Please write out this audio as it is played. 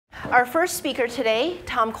Our first speaker today,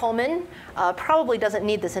 Tom Coleman, probably doesn't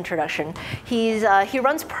need this introduction. He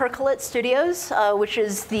runs Percolate Studios, which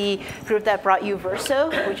is the group that brought you Verso,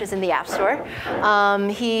 which is in the App Store.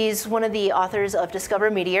 He's one of the authors of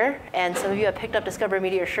Discover Meteor, and some of you have picked up Discover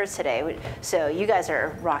Meteor shirts today, so you guys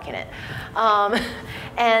are rocking it.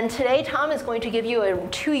 And today, Tom is going to give you a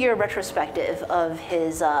 2-year retrospective of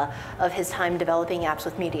his time developing apps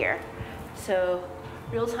with Meteor. So,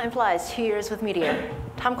 real time flies, 2 years with Meteor.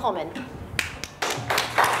 Tom Coleman.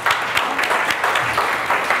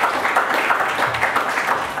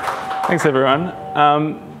 Thanks, everyone.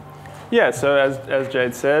 So as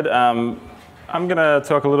Jade said, I'm going to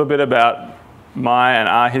talk a little bit about my and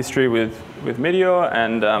our history with Meteor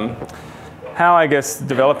and how, I guess,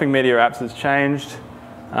 developing Meteor apps has changed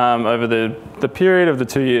over the period of the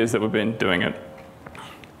 2 years that we've been doing it.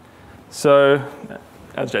 So,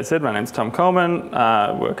 as Jade said, my name's Tom Coleman.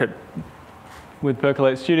 I work with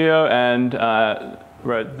Percolate Studio and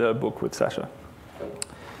wrote the book with Sasha.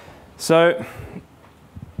 So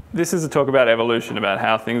this is a talk about evolution, about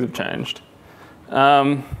how things have changed.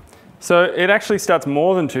 So it actually starts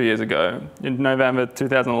more than 2 years ago, in November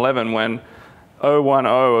 2011, when 010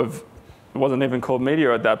 it wasn't even called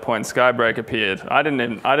Meteor at that point, Skybreak appeared. I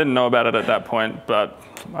didn't know about it at that point, but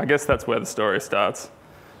I guess that's where the story starts.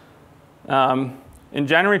 In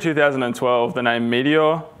January 2012, the name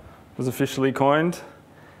Meteor was officially coined.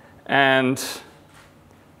 And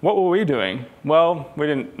what were we doing? Well, we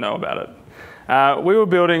didn't know about it. We were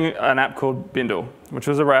building an app called Bindle, which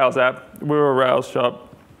was a Rails app. We were a Rails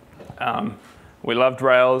shop. We loved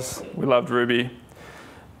Rails. We loved Ruby.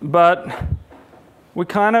 But we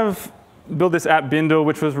kind of built this app Bindle,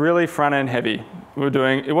 which was really front-end heavy.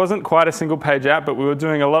 It wasn't quite a single-page app, but we were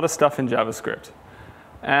doing a lot of stuff in JavaScript.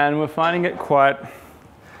 And we're finding it quite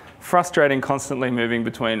frustrating constantly moving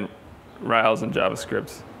between Rails and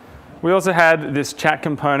JavaScript. We also had this chat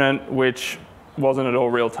component, which wasn't at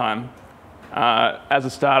all real time. As a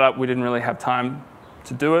startup, we didn't really have time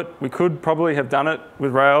to do it. We could probably have done it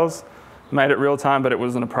with Rails, made it real time, but it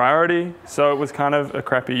wasn't a priority. So it was kind of a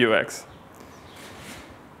crappy UX.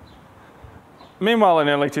 Meanwhile, in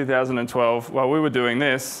early 2012, while we were doing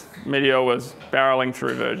this, Meteor was barreling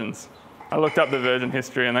through versions. I looked up the version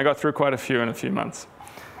history, and they got through quite a few in a few months.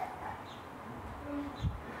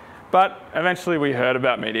 But eventually we heard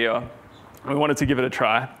about Meteor. We wanted to give it a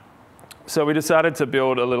try. So we decided to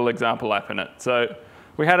build a little example app in it. So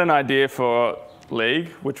we had an idea for League,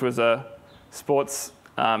 which was a sports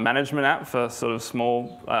management app for sort of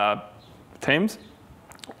small teams.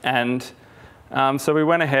 And so we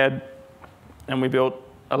went ahead and we built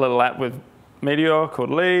a little app with Meteor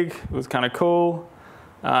called League. It was kind of cool.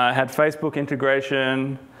 It had Facebook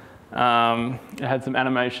integration. It had some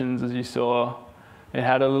animations, as you saw. It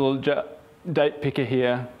had a little date picker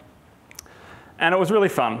here. And it was really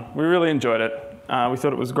fun. We really enjoyed it. We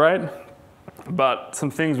thought it was great, but some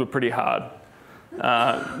things were pretty hard.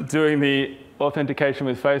 Doing the authentication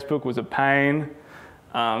with Facebook was a pain.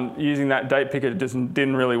 Using that date picker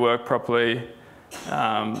didn't really work properly.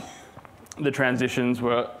 The transitions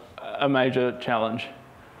were a major challenge.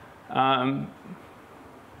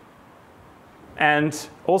 And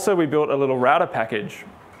also we built a little router package,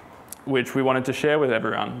 which we wanted to share with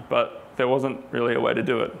everyone, but there wasn't really a way to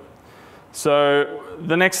do it. So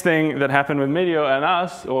the next thing that happened with Meteor and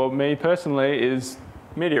us, or me personally, is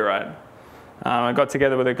Meteorite. I got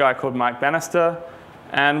together with a guy called Mike Bannister,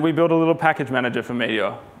 and we built a little package manager for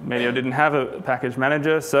Meteor. Meteor didn't have a package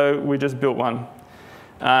manager, so we just built one.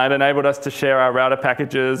 It enabled us to share our router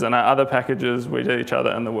packages and our other packages with each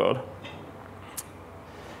other in the world.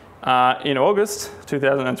 In August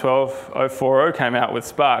 2012, 040 came out with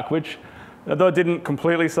Spark, which, although it didn't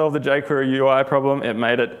completely solve the jQuery UI problem, it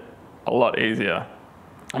made it a lot easier.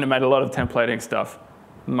 And it made a lot of templating stuff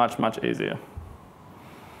much, much easier.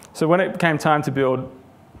 So when it came time to build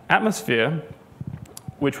Atmosphere,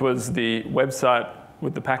 which was the website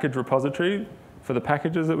with the package repository for the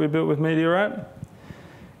packages that we built with Meteorite,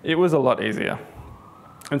 it was a lot easier.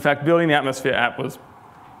 In fact, building the Atmosphere app was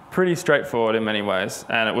pretty straightforward in many ways,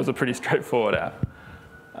 and it was a pretty straightforward app.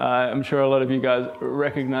 I'm sure a lot of you guys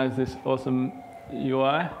recognize this awesome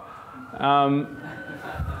UI.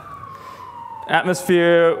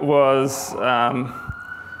 Atmosphere was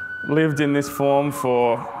lived in this form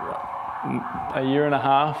for a year and a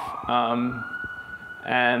half,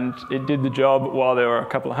 and it did the job while there were a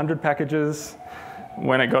couple of hundred packages.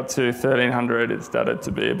 When it got to 1,300, it started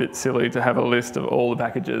to be a bit silly to have a list of all the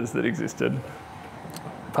packages that existed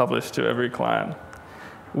published to every client.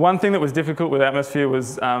 One thing that was difficult with Atmosphere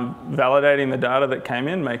was validating the data that came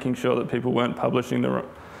in, making sure that people weren't publishing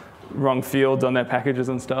wrong fields on their packages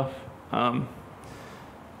and stuff.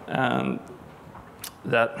 And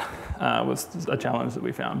that was a challenge that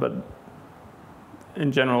we found, but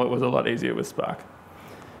in general, it was a lot easier with Spark.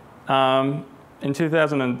 In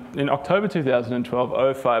October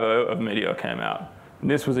 2012, 050 of Meteor came out. And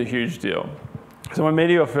this was a huge deal. So when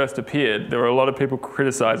Meteor first appeared, there were a lot of people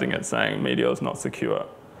criticizing it, saying Meteor is not secure.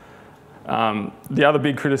 The other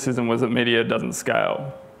big criticism was that Meteor doesn't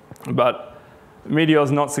scale. But Meteor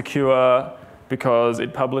is not secure because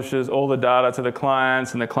it publishes all the data to the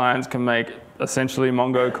clients, and the clients can make essentially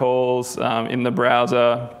Mongo calls in the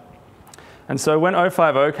browser. And so when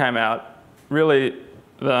 050 came out, really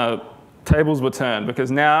the tables were turned,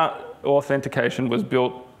 because now authentication was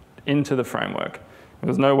built into the framework. There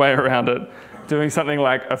was no way around it. Doing something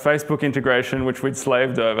like a Facebook integration, which we'd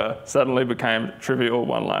slaved over, suddenly became trivial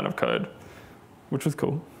one line of code, which was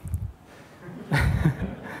cool.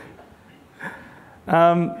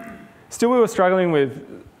 Still, we were struggling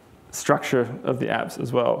with structure of the apps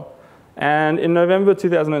as well. And in November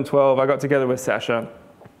 2012, I got together with Sasha,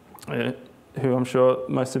 who I'm sure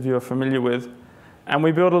most of you are familiar with, and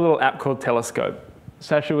we built a little app called Telescope.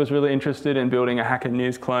 Sasha was really interested in building a Hacker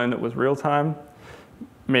News clone that was real-time.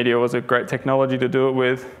 Meteor was a great technology to do it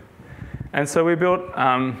with. And so we built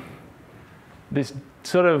this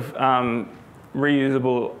sort of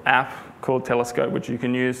reusable app called Telescope, which you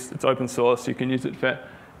can use. It's open source. You can use it for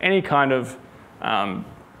any kind of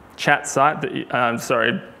chat site that you,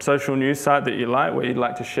 social news site that you like, where you'd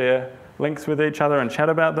like to share links with each other and chat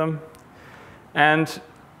about them. And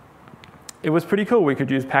it was pretty cool. We could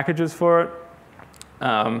use packages for it.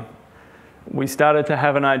 We started to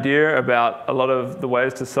have an idea about a lot of the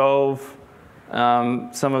ways to solve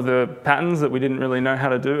some of the patterns that we didn't really know how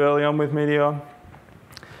to do early on with Meteor.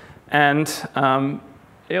 And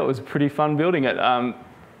it was pretty fun building it.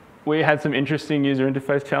 We had some interesting user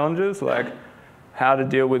interface challenges, like how to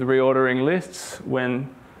deal with reordering lists when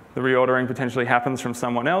the reordering potentially happens from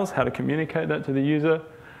someone else, how to communicate that to the user,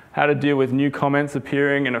 how to deal with new comments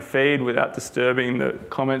appearing in a feed without disturbing the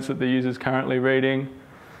comments that the user's currently reading.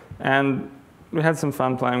 And we had some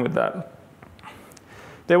fun playing with that.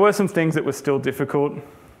 There were some things that were still difficult.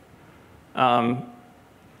 Doing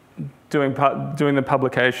the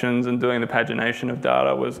publications and doing the pagination of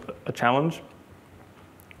data was a challenge.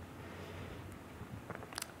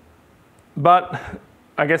 But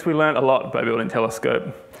I guess we learned a lot by building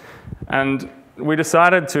Telescope. And we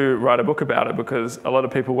decided to write a book about it because a lot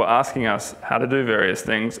of people were asking us how to do various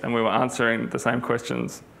things, and we were answering the same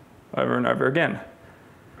questions over and over again.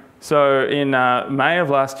 So in May of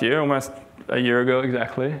last year, almost a year ago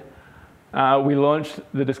exactly, we launched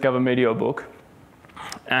the Discover Meteor book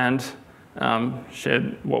and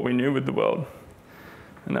shared what we knew with the world.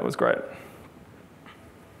 And that was great.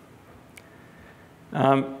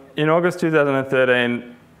 In August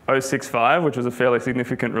 2013, 065, which was a fairly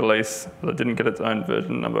significant release that didn't get its own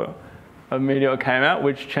version number of Meteor, came out,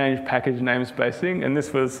 which changed package namespacing. And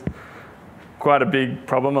this was quite a big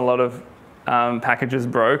problem. A lot of packages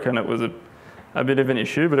broke, and it was a bit of an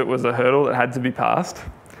issue, but it was a hurdle that had to be passed.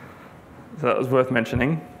 So that was worth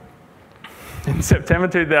mentioning. In September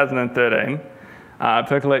 2013,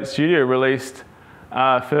 Percolate Studio released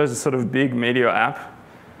first sort of big Meteor app,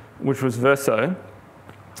 which was Verso,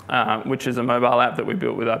 which is a mobile app that we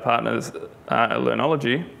built with our partners at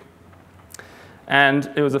Learnology.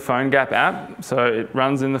 And it was a phone gap app, so it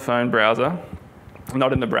runs in the phone browser.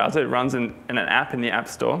 Not in the browser, it runs in an app in the App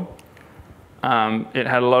Store. It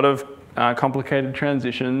had a lot of complicated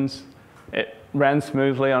transitions. It ran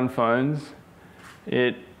smoothly on phones.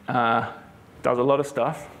 It does a lot of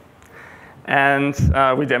stuff. And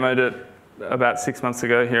we demoed it about 6 months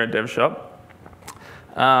ago here at Devshop.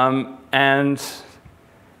 And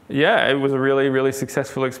yeah, it was a really, really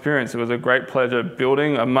successful experience. It was a great pleasure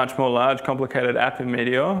building a much more large, complicated app in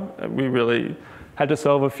Meteor. We really had to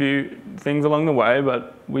solve a few things along the way,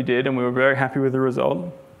 but we did, and we were very happy with the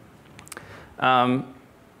result.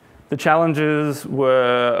 The challenges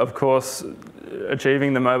were, of course,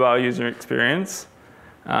 achieving the mobile user experience,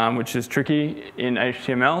 which is tricky in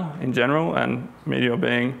HTML in general, and Meteor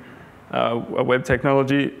being a web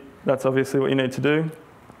technology, that's obviously what you need to do.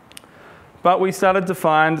 But we started to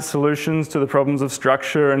find solutions to the problems of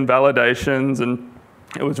structure and validations, and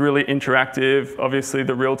it was really interactive. Obviously,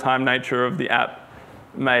 the real-time nature of the app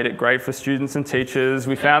made it great for students and teachers.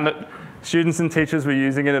 We found that students and teachers were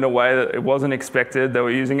using it in a way that it wasn't expected. They were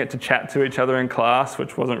using it to chat to each other in class,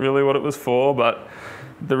 which wasn't really what it was for, but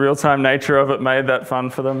the real-time nature of it made that fun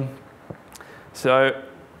for them. So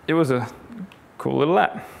it was a cool little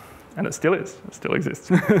app, and it still is. It still exists.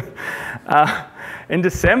 In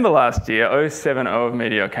December last year, 0.7.0 of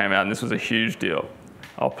Meteor came out, and this was a huge deal,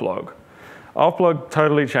 Oplog. Oplog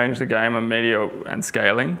totally changed the game of Meteor and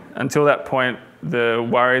scaling. Until that point, the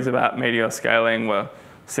worries about Meteor scaling were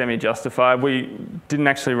semi-justified. We didn't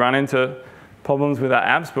actually run into problems with our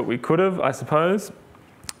apps, but we could have, I suppose.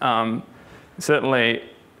 Certainly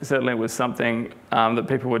was something that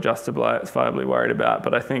people were justifiably worried about.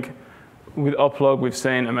 But I think with Oplog, we've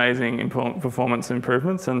seen amazing performance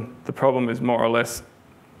improvements, and the problem is more or less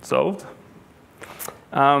solved.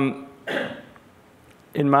 In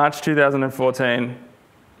March 2014,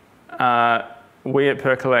 we at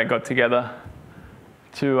Percolate got together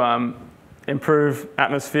to improve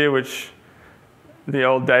Atmosphere, which the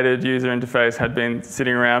old dated user interface had been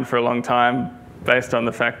sitting around for a long time based on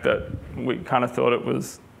the fact that we kind of thought it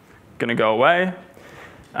was going to go away.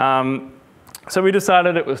 So we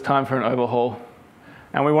decided it was time for an overhaul.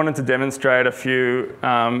 And we wanted to demonstrate a few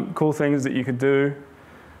cool things that you could do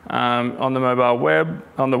on the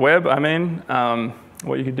web, I mean,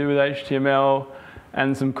 what you could do with HTML,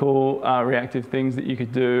 and some cool reactive things that you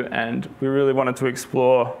could do. And we really wanted to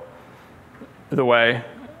explore the way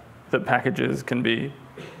that packages can be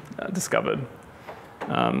discovered.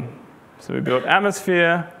 So we built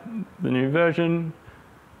Atmosphere, the new version,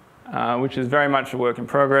 which is very much a work in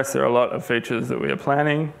progress. There are a lot of features that we are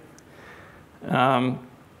planning.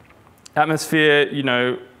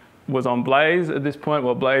 Atmosphere, was on Blaze at this point.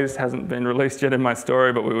 Well, Blaze hasn't been released yet in my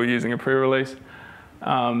story, but we were using a pre-release.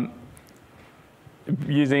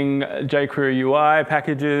 Using jQuery UI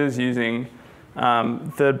packages, using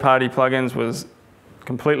third-party plugins was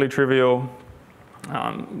completely trivial.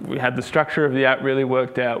 We had the structure of the app really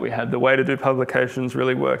worked out. We had the way to do publications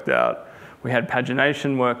really worked out. We had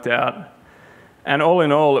pagination worked out. And all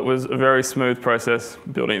in all, it was a very smooth process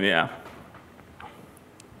building the app.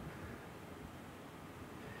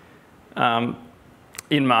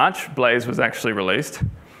 In March, Blaze was actually released.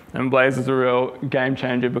 And Blaze is a real game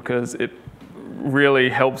changer because it really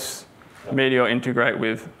helps Meteor integrate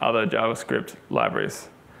with other JavaScript libraries.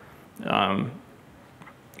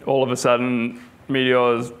 All of a sudden,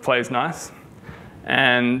 Meteor plays nice.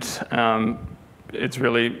 And it's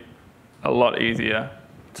really a lot easier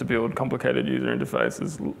to build complicated user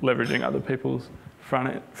interfaces leveraging other people's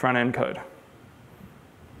front-end code.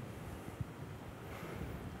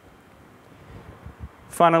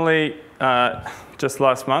 Finally, just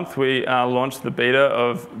last month, we launched the beta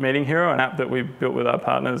of Meeting Hero, an app that we built with our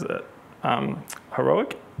partners at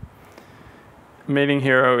Heroic. Meeting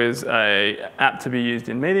Hero is an app to be used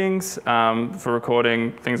in meetings for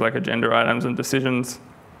recording things like agenda items and decisions.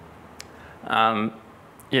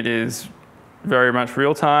 It is very much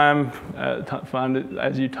real-time, find it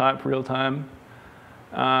as you type real-time.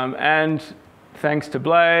 And thanks to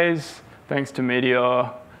Blaze, thanks to Meteor,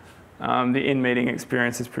 the in-meeting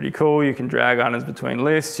experience is pretty cool. You can drag items between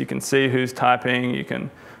lists. You can see who's typing. You can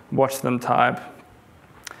watch them type.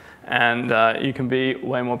 And you can be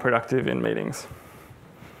way more productive in meetings.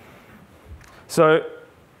 So,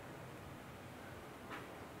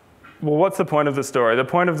 well, what's the point of the story? The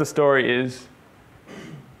point of the story is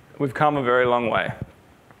we've come a very long way.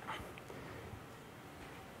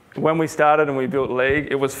 When we started and we built League,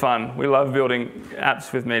 it was fun. We love building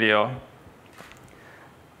apps with Meteor.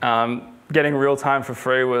 Getting real-time for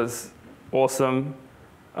free was awesome.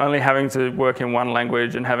 Only having to work in one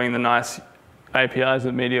language and having the nice APIs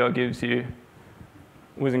that Meteor gives you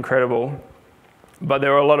was incredible. But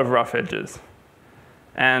there were a lot of rough edges.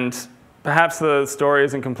 And perhaps the story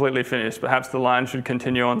isn't completely finished. Perhaps the line should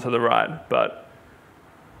continue on to the right. But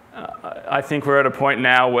I think we're at a point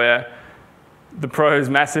now where the pros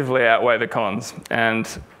massively outweigh the cons. And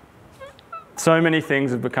so many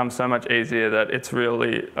things have become so much easier that it's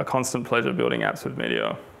really a constant pleasure building apps with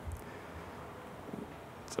Meteor.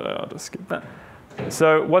 So I'll just skip that.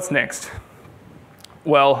 So what's next?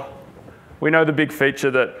 Well, we know the big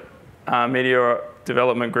feature that Meteor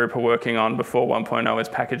development group are working on before 1.0 is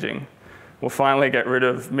packaging. We'll finally get rid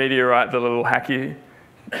of Meteorite, the little hacky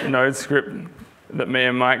node script that me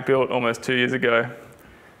and Mike built almost 2 years ago.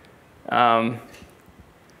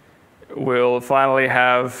 We'll finally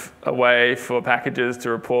have a way for packages to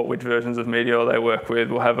report which versions of Meteor they work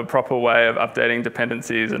with. We'll have a proper way of updating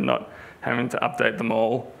dependencies and not having to update them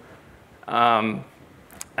all. And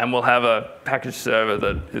we'll have a package server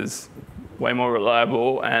that is way more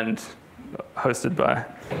reliable and hosted by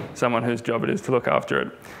someone whose job it is to look after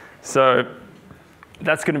it. So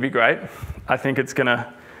that's going to be great. I think it's going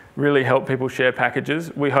to really help people share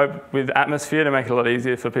packages. We hope with Atmosphere to make it a lot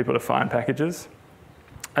easier for people to find packages.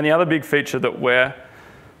 And the other big feature that we're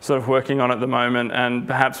sort of working on at the moment and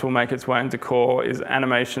perhaps will make its way into core is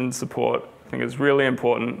animation support think it's really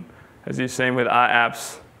important. As you've seen with our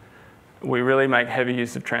apps, we really make heavy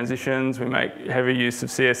use of transitions. We make heavy use of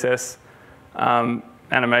CSS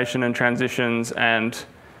animation and transitions, and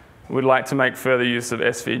we'd like to make further use of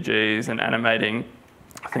SVGs and animating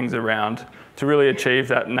things around to really achieve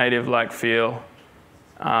that native-like feel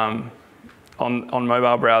on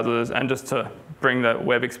mobile browsers, and just to bring the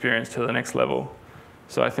web experience to the next level.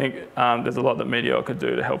 So I think there's a lot that Meteor could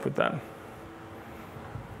do to help with that.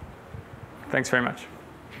 Thanks very much.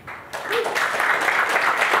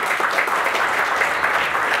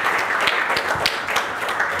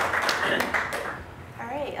 All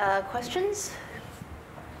right, questions?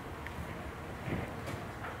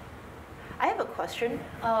 I have a question.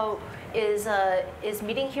 Is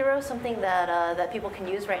Meeting Hero something that people can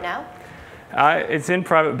use right now? It's in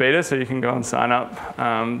private beta, so you can go and sign up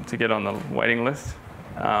to get on the waiting list.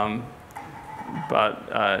 But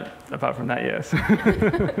apart from that, yes. Will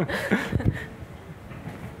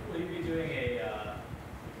you be doing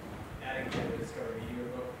adding to the Discover Meteor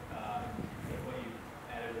book, like what you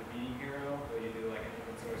added with Meeting Hero? Will you do like an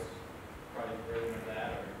open source project version of that,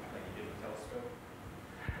 or like you did with Telescope?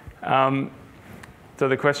 So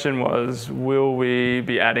the question was, will we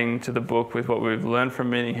be adding to the book with what we've learned from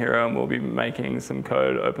Meeting Hero, and we'll be making some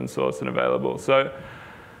code open source and available? So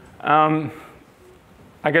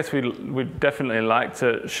I guess we'd definitely like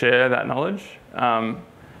to share that knowledge.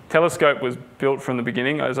 Telescope was built from the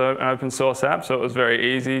beginning as an open source app, so it was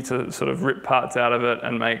very easy to sort of rip parts out of it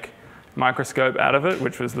and make Microscope out of it,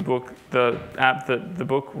 which was the app that the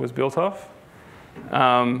book was built off.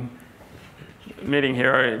 Meeting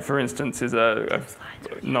Hero, for instance, is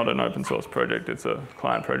not an open source project, it's a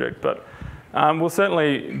client project. But we'll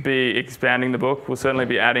certainly be expanding the book, we'll certainly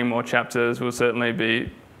be adding more chapters, we'll certainly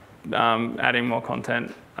be adding more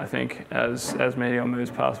content, I think, as Meteor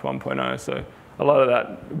moves past 1.0. So a lot of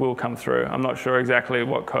that will come through. I'm not sure exactly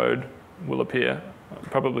what code will appear,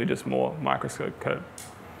 probably just more Microscope code.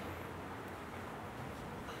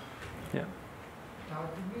 Yeah. Now, to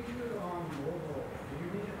make it on mobile, do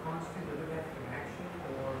you need a constant internet connection,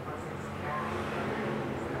 or once it's cached,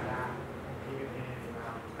 use that app and keep it in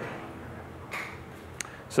around?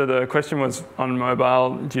 So the question was, on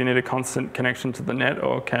mobile, do you need a constant connection to the net,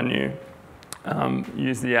 or can you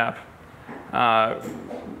use the app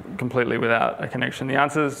completely without a connection? The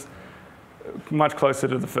answer is much closer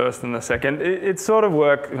to the first than the second. It sort of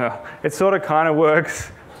kind of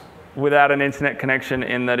works without an internet connection,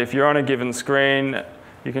 in that if you're on a given screen,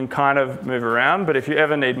 you can kind of move around, but if you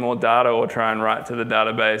ever need more data or try and write to the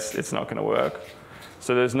database, it's not going to work.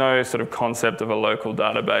 So there's no sort of concept of a local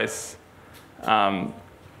database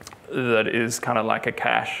that is kind of like a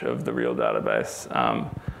cache of the real database.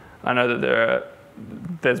 I know that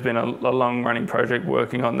there's been a long-running project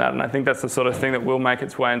working on that, and I think that's the sort of thing that will make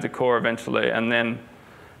its way into core eventually, and then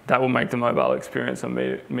that will make the mobile experience on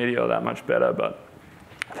Meteor that much better, but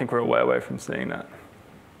I think we're a way away from seeing that.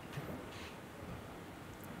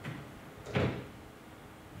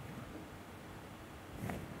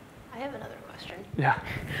 I have another question. Yeah.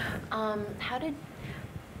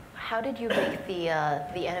 How did you make the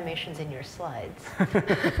animations in your slides?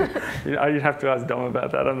 You'd have to ask Dom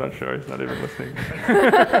about that. I'm not sure. He's not even listening.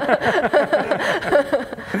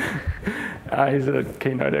 He's a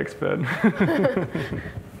keynote expert.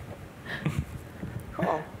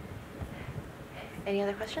 Cool. Any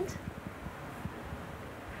other questions?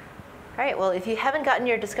 All right. Well, if you haven't gotten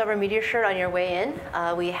your Discover Meteor shirt on your way in,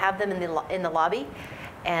 we have them in the lobby,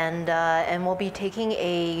 and we'll be taking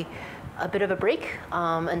a bit of a break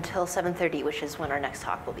until 7:30, which is when our next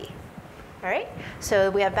talk will be. All right.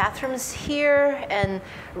 So we have bathrooms here and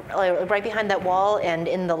right behind that wall and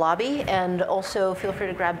in the lobby, and also feel free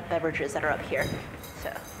to grab beverages that are up here.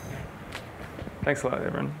 So. Thanks a lot,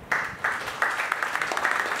 everyone.